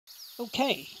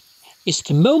Okay, it's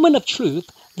the moment of truth.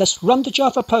 Let's run the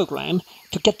Java program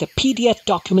to get the PDF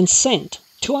document sent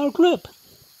to our group.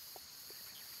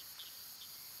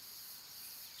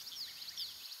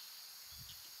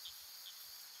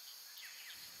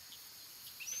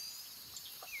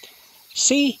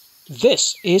 See,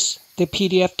 this is the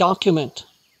PDF document.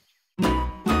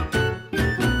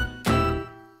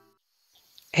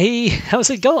 Hey, how's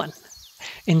it going?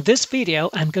 In this video,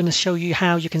 I'm going to show you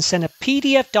how you can send a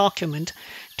PDF document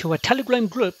to a Telegram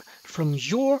group from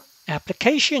your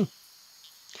application.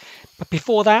 But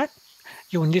before that,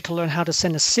 you'll need to learn how to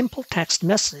send a simple text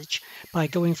message by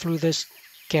going through this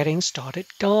Getting Started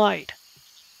guide.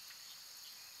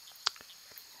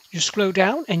 You scroll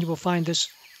down and you will find this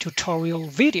tutorial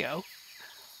video.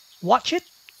 Watch it.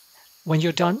 When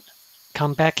you're done,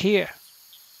 come back here.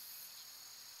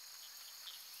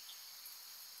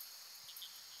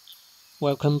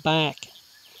 Welcome back.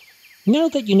 Now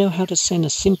that you know how to send a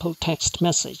simple text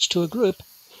message to a group,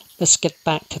 let's get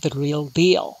back to the real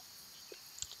deal.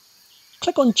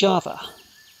 Click on Java.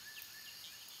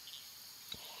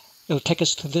 It'll take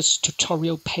us to this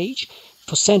tutorial page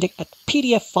for sending a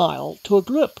PDF file to a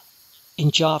group in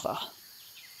Java.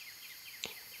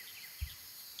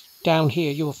 Down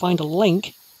here you will find a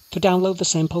link to download the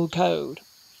sample code.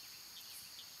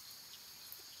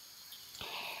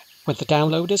 When the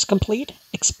download is complete,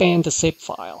 expand the zip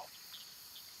file.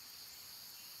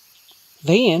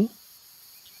 Then,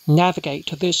 navigate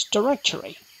to this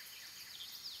directory.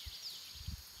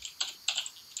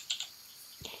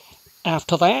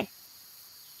 After that,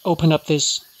 open up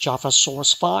this Java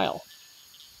source file.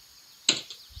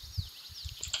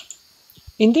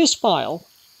 In this file,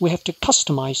 we have to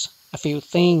customize a few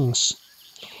things,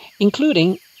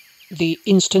 including the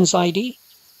instance ID,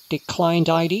 the client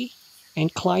ID,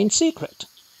 and client secret.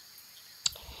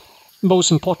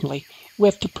 Most importantly, we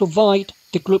have to provide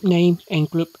the group name and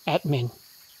group admin.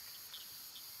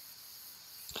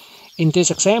 In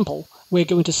this example, we're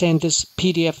going to send this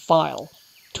PDF file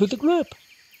to the group.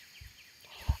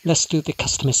 Let's do the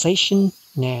customization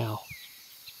now.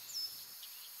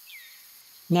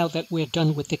 Now that we're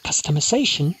done with the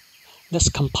customization, let's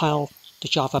compile the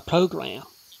Java program.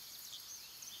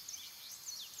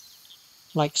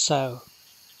 Like so.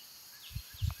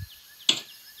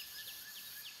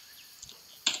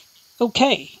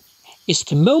 Okay, it's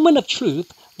the moment of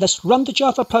truth. Let's run the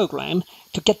Java program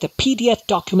to get the PDF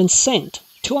document sent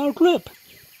to our group.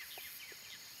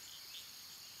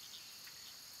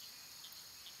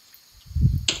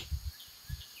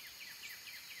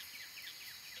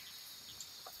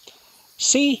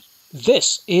 See,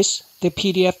 this is the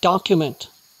PDF document.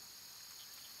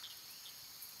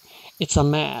 It's a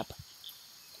map.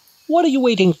 What are you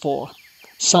waiting for?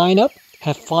 Sign up,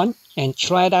 have fun, and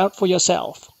try it out for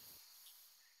yourself.